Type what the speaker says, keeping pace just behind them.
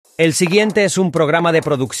El siguiente es un programa de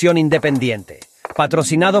producción independiente,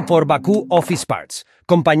 patrocinado por Bakú Office Parts,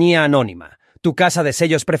 compañía anónima, tu casa de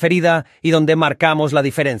sellos preferida y donde marcamos la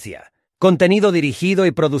diferencia. Contenido dirigido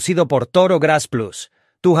y producido por Toro Grass Plus,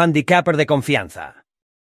 tu handicapper de confianza.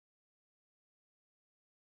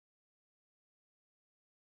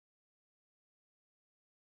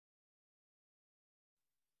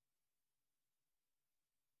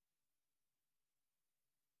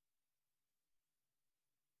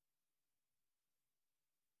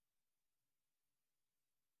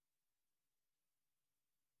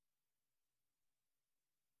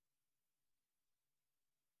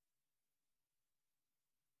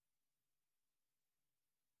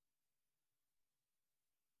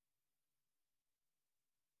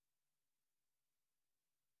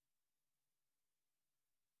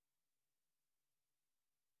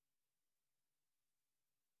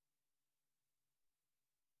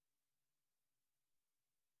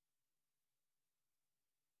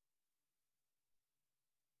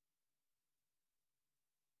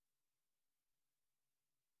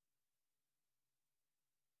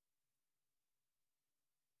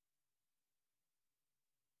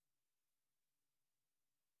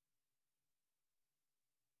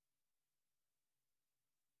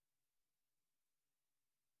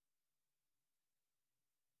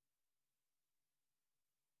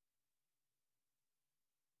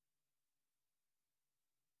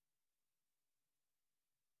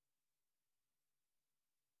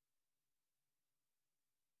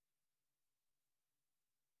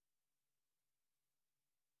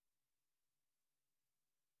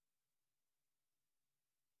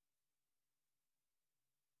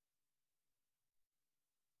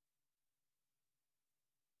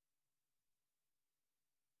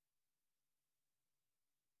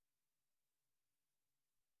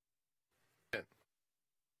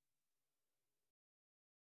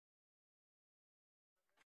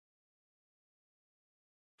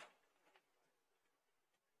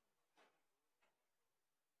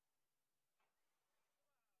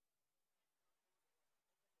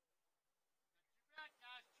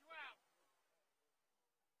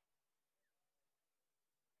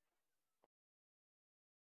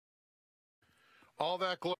 All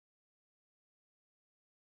that glory.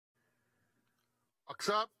 Bucks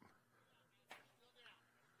up.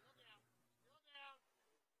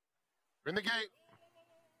 In the gate.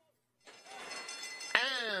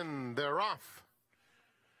 And they're off.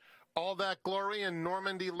 All That Glory and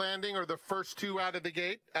Normandy Landing are the first two out of the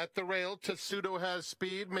gate. At the rail, Tessuto has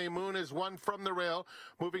speed. Maymun is one from the rail,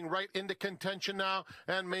 moving right into contention now,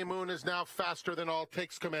 and Maymun is now faster than all,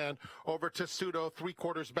 takes command over Tessuto,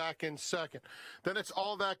 3/4 back in second. Then it's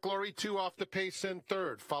All That Glory, 2 off the pace in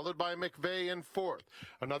third, followed by McVeigh in fourth.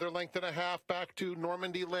 Another length and a half back to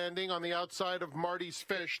Normandy Landing on the outside of Marty's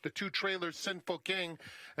Fish, the two trailers Sinful King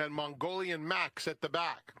and Mongolian Max at the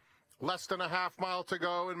back. Less than a half mile to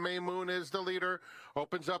go, and Maymun is the leader.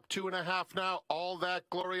 Opens up 2.5 now. All That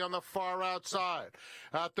Glory on the far outside.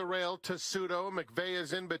 At the rail, Tessuto. McVeigh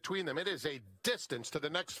is in between them. It is a distance to the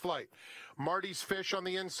next flight. Marty's Fish on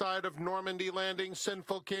the inside of Normandy Landing,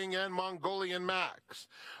 Sinful King, and Mongolian Max.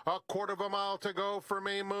 1/4 mile to go for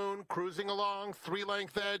Maymun, cruising along,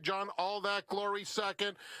 3-length edge on All That Glory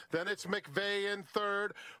second. Then it's McVeigh in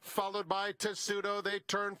third, followed by Tessuto. They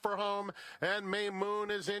turn for home, and Maymun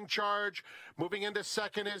is in charge. Moving into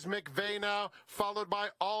second is McVeigh now, followed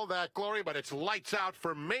by All That Glory, but it's lights out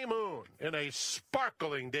for Maymun in a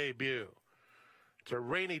sparkling debut. It's a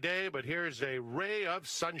rainy day, but here's a ray of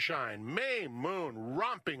sunshine. Maymun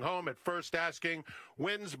romping home at first asking,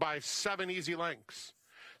 wins by 7 easy lengths.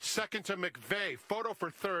 Second to McVeigh, photo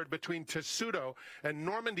for third between Tessuto and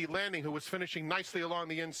Normandy Landing, who was finishing nicely along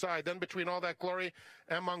the inside. Then between All That Glory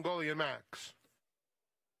and Mongolian Max.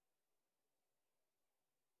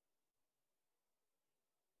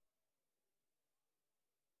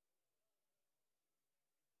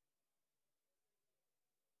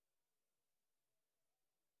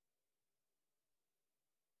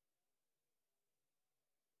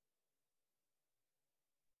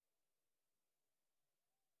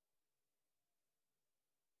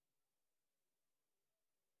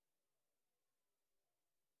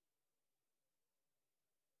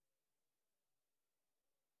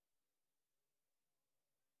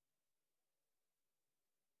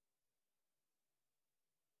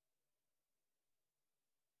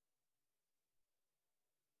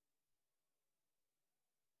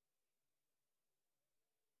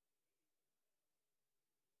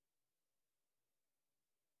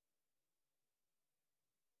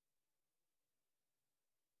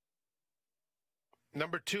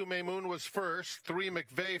 Number 2, Maymun was first. 3,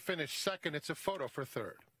 McVeigh finished second. It's a photo for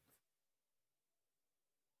third.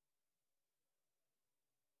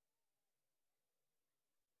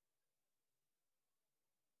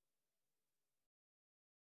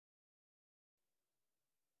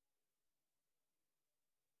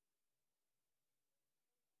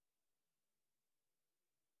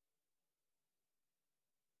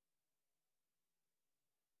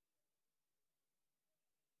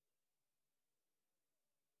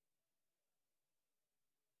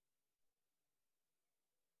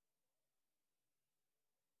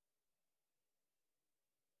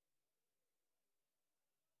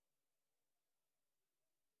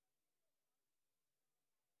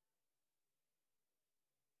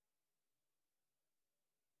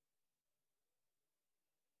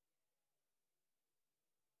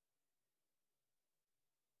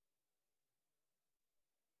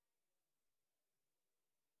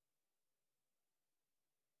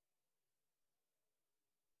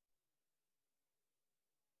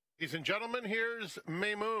 Ladies and gentlemen, here's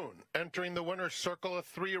Maymun entering the winner's circle, a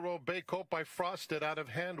 3-year-old bay colt by Frosted out of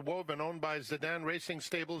Hand Woven, owned by Zidane Racing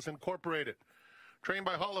Stables Incorporated. Trained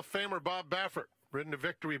by Hall of Famer Bob Baffert, ridden to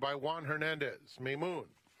victory by Juan Hernandez. Maymun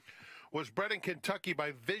was bred in Kentucky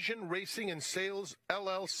by Vision Racing and Sales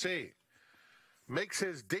LLC. Makes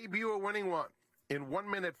his debut a winning one in 1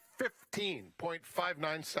 minute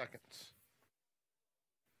 15.59 seconds.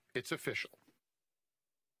 It's official.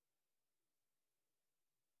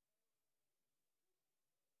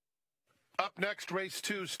 Up next, race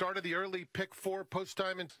 2, start of the early pick 4 post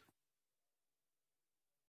time.